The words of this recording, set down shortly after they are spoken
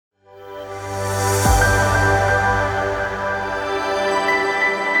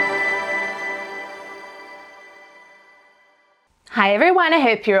Hi everyone, I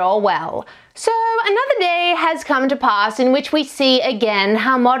hope you're all well. So another day has come to pass in which we see again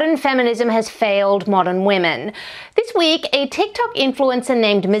how modern feminism has failed modern women. This week, a TikTok influencer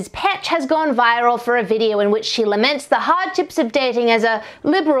named Ms. Petch has gone viral for a video in which she laments the hardships of dating as a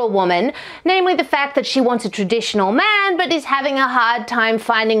liberal woman, namely the fact that she wants a traditional man but is having a hard time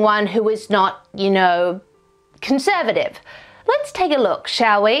finding one who is not, conservative. Let's take a look,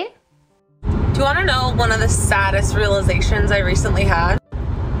 shall we? Do you want to know one of the saddest realizations I recently had?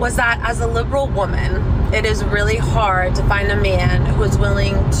 Was that as a liberal woman, it is really hard to find a man who is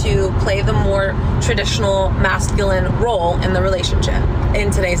willing to play the more traditional masculine role in the relationship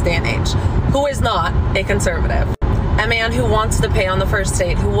in today's day and age, who is not a conservative. A man who wants to pay on the first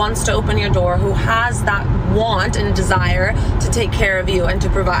date, who wants to open your door, who has that want and desire to take care of you and to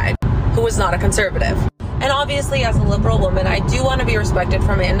provide, who is not a conservative. And obviously, as a liberal woman, I do want to be respected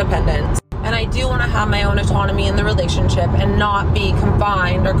for my independence. And I do want to have my own autonomy in the relationship and not be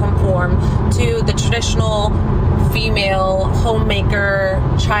confined or conform to the traditional female homemaker,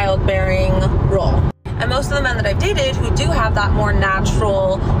 childbearing role. And most of the men that I've dated who do have that more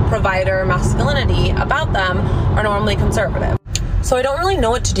natural provider masculinity about them are normally conservative. So I don't really know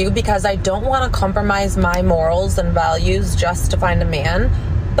what to do because I don't want to compromise my morals and values just to find a man.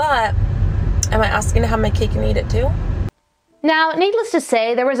 But am I asking to have my cake and eat it too? Now, needless to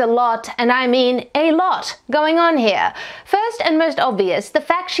say, there is a lot, and I mean a lot, going on here. First and most obvious, the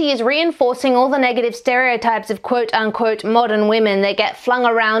fact she is reinforcing all the negative stereotypes of quote-unquote modern women that get flung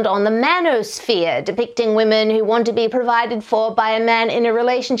around on the manosphere, depicting women who want to be provided for by a man in a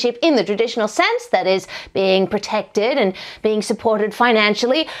relationship in the traditional sense, that is, being protected and being supported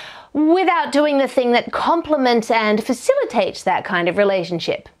financially, without doing the thing that complements and facilitates that kind of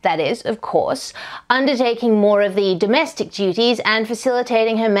relationship. That is, of course, undertaking more of the domestic duties and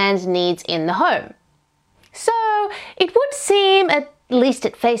facilitating her man's needs in the home. So, it would seem, at least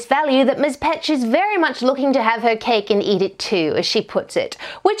at face value, that Ms. Petch is very much looking to have her cake and eat it too, as she puts it,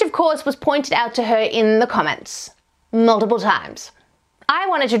 which of course was pointed out to her in the comments. Multiple times. I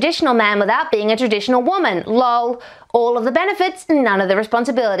want a traditional man without being a traditional woman. Lol. All of the benefits, none of the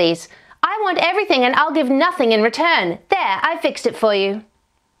responsibilities. I want everything and I'll give nothing in return. There, I fixed it for you.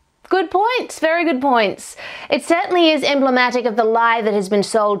 Good points, very good points. It certainly is emblematic of the lie that has been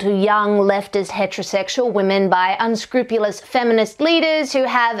sold to young leftist heterosexual women by unscrupulous feminist leaders who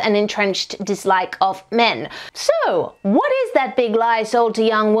have an entrenched dislike of men. So, what is that big lie sold to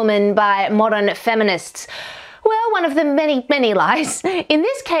young women by modern feminists? Well, one of the many, many lies. In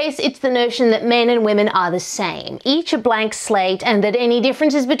this case, it's the notion that men and women are the same, each a blank slate, and that any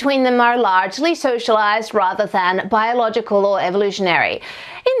differences between them are largely socialized rather than biological or evolutionary.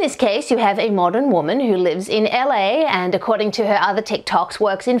 In this case, you have a modern woman who lives in LA and, according to her other TikToks,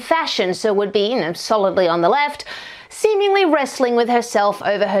 works in fashion, so would be, solidly on the left, seemingly wrestling with herself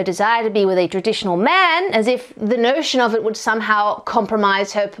over her desire to be with a traditional man, as if the notion of it would somehow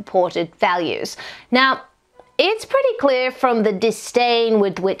compromise her purported values. Now, it's pretty clear from the disdain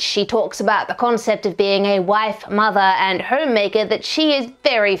with which she talks about the concept of being a wife, mother, and homemaker that she is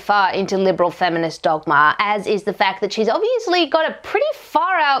very far into liberal feminist dogma, as is the fact that she's obviously got a pretty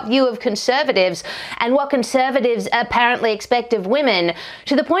far-out view of conservatives and what conservatives apparently expect of women,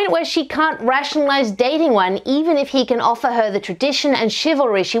 to the point where she can't rationalize dating one even if he can offer her the tradition and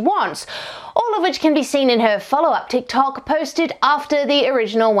chivalry she wants, all of which can be seen in her follow-up TikTok posted after the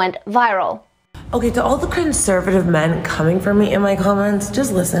original went viral. Okay, to all the conservative men coming for me in my comments,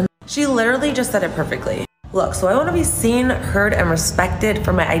 just listen. She literally just said it perfectly. Look, so I want to be seen, heard, and respected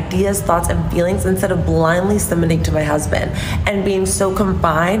for my ideas, thoughts, and feelings instead of blindly submitting to my husband and being so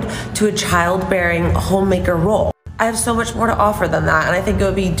confined to a childbearing homemaker role. I have so much more to offer than that, and I think it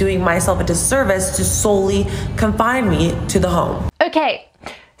would be doing myself a disservice to solely confine me to the home. Okay.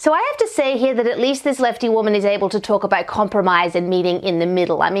 So I have to say here that at least this lefty woman is able to talk about compromise and meeting in the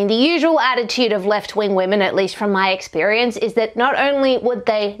middle. I mean, the usual attitude of left-wing women, at least from my experience, is that not only would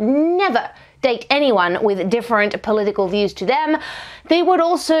they never date anyone with different political views to them, they would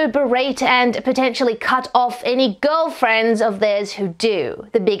also berate and potentially cut off any girlfriends of theirs who do.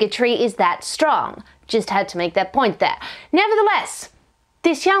 The bigotry is that strong. Just had to make that point there. Nevertheless,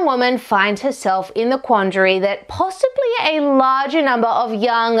 this young woman finds herself in the quandary that possibly a larger number of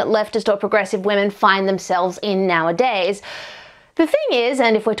young leftist or progressive women find themselves in nowadays. The thing is,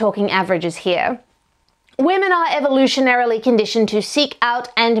 and if we're talking averages here, Women are evolutionarily conditioned to seek out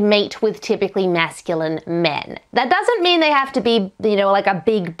and mate with typically masculine men. That doesn't mean they have to be, like a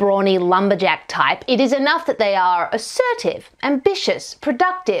big, brawny lumberjack type. It is enough that they are assertive, ambitious,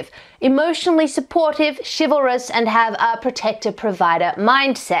 productive, emotionally supportive, chivalrous, and have a protector-provider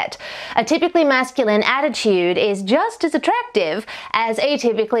mindset. A typically masculine attitude is just as attractive as a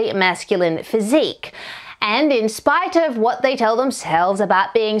typically masculine physique. And in spite of what they tell themselves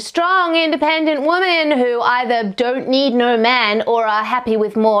about being strong, independent women who either don't need no man or are happy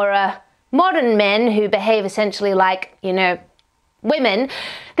with more modern men who behave essentially like, women,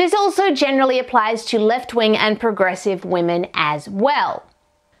 this also generally applies to left-wing and progressive women as well.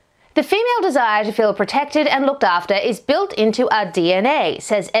 The female desire to feel protected and looked after is built into our DNA,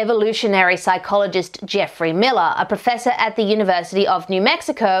 says evolutionary psychologist Jeffrey Miller, a professor at the University of New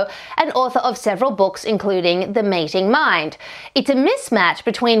Mexico and author of several books including The Mating Mind. It's a mismatch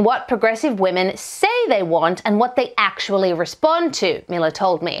between what progressive women say they want and what they actually respond to, Miller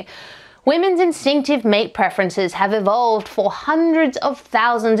told me. Women's instinctive mate preferences have evolved for hundreds of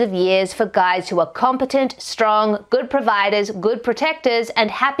thousands of years for guys who are competent, strong, good providers, good protectors,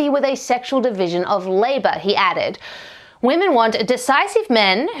 and happy with a sexual division of labor, he added. Women want decisive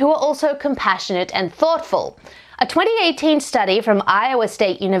men who are also compassionate and thoughtful. A 2018 study from Iowa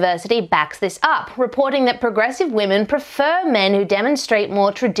State University backs this up, reporting that progressive women prefer men who demonstrate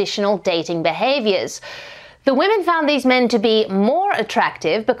more traditional dating behaviors. The women found these men to be more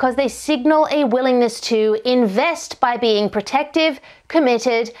attractive because they signal a willingness to invest by being protective,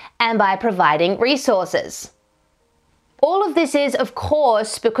 committed, and by providing resources. All of this is, of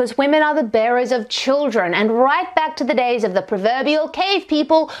course, because women are the bearers of children, and right back to the days of the proverbial cave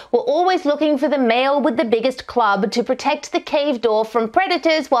people were always looking for the male with the biggest club to protect the cave door from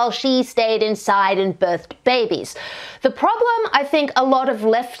predators while she stayed inside and birthed babies. The problem I think a lot of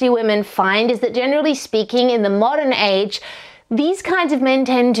lefty women find is that, generally speaking, in the modern age, these kinds of men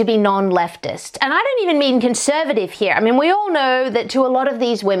tend to be non-leftist. And I don't even mean conservative here. I mean, we all know that to a lot of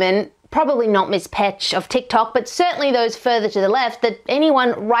these women, probably not Miss Petch of TikTok, but certainly those further to the left, that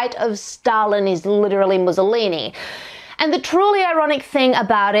anyone right of Stalin is literally Mussolini. And the truly ironic thing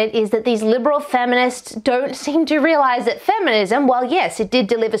about it is that these liberal feminists don't seem to realize that feminism, while yes, it did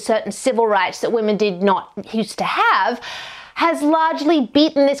deliver certain civil rights that women did not used to have, has largely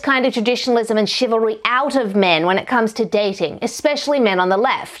beaten this kind of traditionalism and chivalry out of men when it comes to dating, especially men on the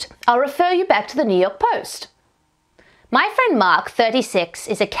left. I'll refer you back to the New York Post. My friend Mark, 36,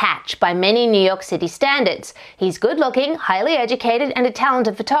 is a catch by many New York City standards. He's good-looking, highly educated, and a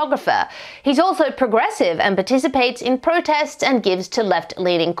talented photographer. He's also progressive and participates in protests and gives to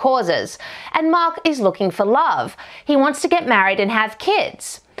left-leaning causes. And Mark is looking for love. He wants to get married and have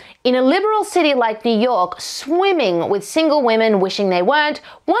kids. In a liberal city like New York, swimming with single women wishing they weren't,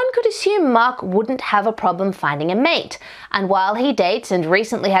 one could assume Mark wouldn't have a problem finding a mate. And while he dates and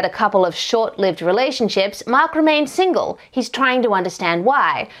recently had a couple of short-lived relationships, Mark remains single. He's trying to understand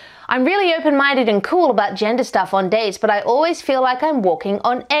why. I'm really open-minded and cool about gender stuff on dates, but I always feel like I'm walking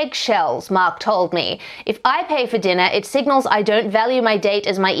on eggshells, Mark told me. If I pay for dinner, it signals I don't value my date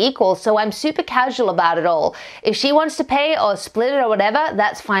as my equal, so I'm super casual about it all. If she wants to pay or split it or whatever,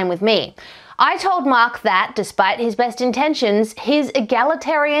 that's fine with me. I told Mark that, despite his best intentions, his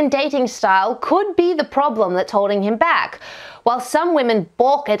egalitarian dating style could be the problem that's holding him back. While some women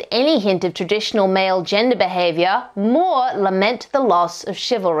balk at any hint of traditional male gender behavior, more lament the loss of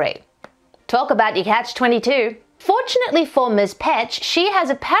chivalry. Talk about your catch-22. Fortunately for Ms. Petch, she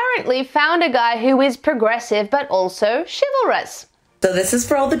has apparently found a guy who is progressive but also chivalrous. So this is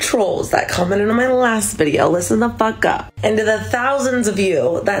for all the trolls that commented on my last video. Listen the fuck up. And to the thousands of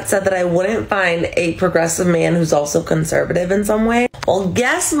you that said that I wouldn't find a progressive man who's also conservative in some way. Well,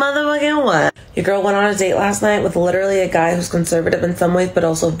 guess motherfucking what? Your girl went on a date last night with literally a guy who's conservative in some ways, but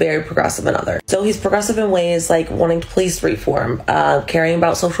also very progressive in others. So he's progressive in ways like wanting police reform, caring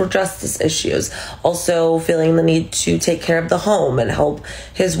about social justice issues, also feeling the need to take care of the home and help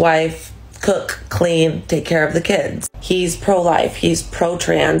his wife cook, clean, take care of the kids. He's pro-life, he's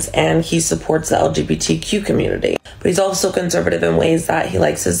pro-trans, and he supports the LGBTQ community. But he's also conservative in ways that he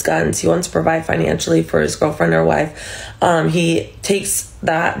likes his guns. He wants to provide financially for his girlfriend or wife. He takes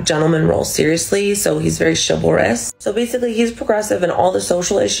that gentleman role seriously, so he's very chivalrous. So basically, he's progressive in all the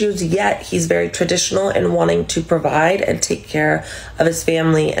social issues, yet he's very traditional in wanting to provide and take care of his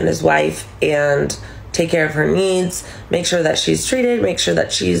family and his wife and take care of her needs, make sure that she's treated, make sure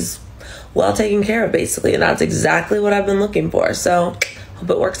that she's well taken care of, basically. And that's exactly what I've been looking for. So hope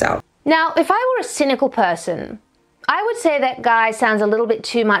it works out. Now, if I were a cynical person, I would say that guy sounds a little bit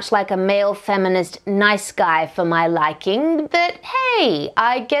too much like a male feminist nice guy for my liking, but hey,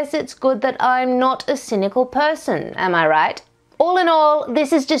 I guess it's good that I'm not a cynical person, am I right? All in all,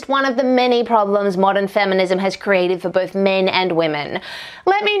 this is just one of the many problems modern feminism has created for both men and women.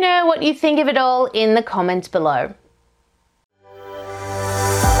 Let me know what you think of it all in the comments below.